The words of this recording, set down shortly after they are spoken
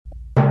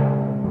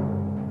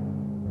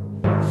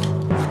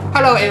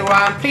Hello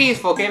everyone, please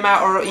forgive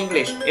my oral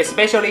English,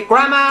 especially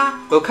grammar,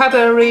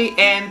 vocabulary,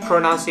 and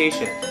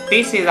pronunciation.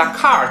 This is a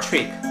card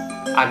trick.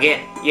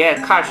 Again,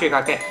 yeah, card trick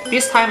again.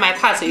 This time my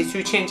task is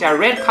to change a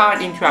red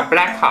card into a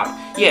black card.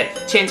 Yeah,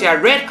 change a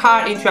red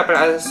card into a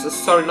black,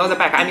 sorry, not the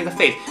back, I mean the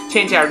face.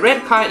 Change a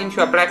red card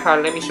into a black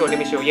card. Let me show.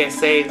 Yes,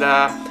 say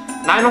the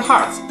 9 of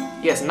hearts.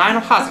 Yes, 9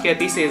 of hearts here.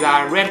 This is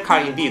a red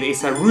card indeed.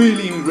 It's a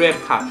really red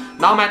card.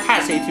 Now my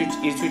task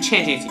is to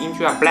change it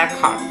into a black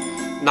card.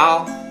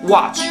 Now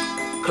watch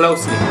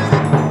closely.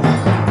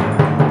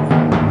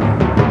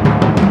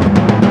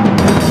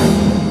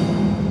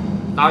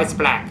 Now it's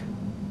black.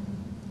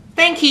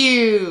 Thank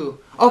you!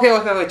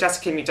 Okay,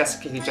 just kidding.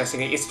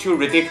 It's too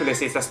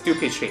ridiculous, it's a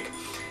stupid trick.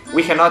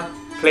 We cannot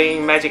play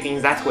magic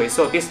in that way,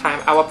 so this time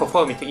I will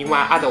perform it in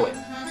one other way.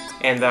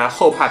 And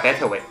hope a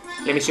better way.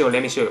 Let me show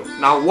you.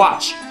 Now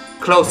watch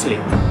closely.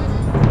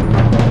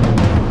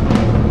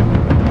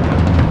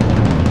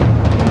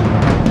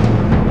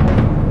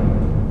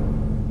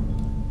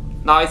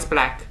 Now it's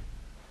black.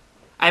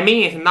 I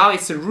mean it, now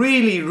it's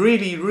really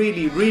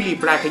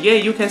black. Yeah,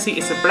 you can see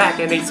it's black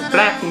and it's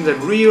black in the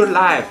real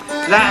life.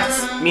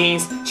 That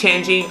means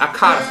changing a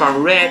card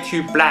from red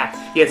to black.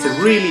 Yeah, it's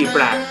really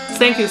black.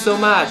 Thank you so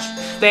much.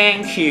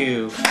 Thank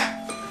you.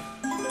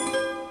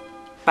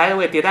 By the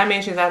way, did I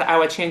mention that I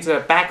will change the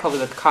back of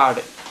the card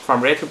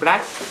from red to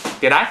black?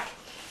 Did I?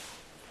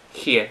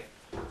 Here.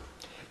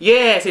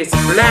 Yes, it's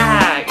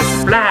black.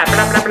 It's black. Blah.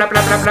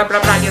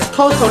 It's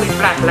totally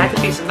black like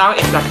this. Now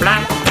it's a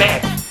black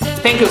bag.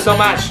 Thank you so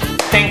much.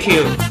 Thank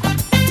you.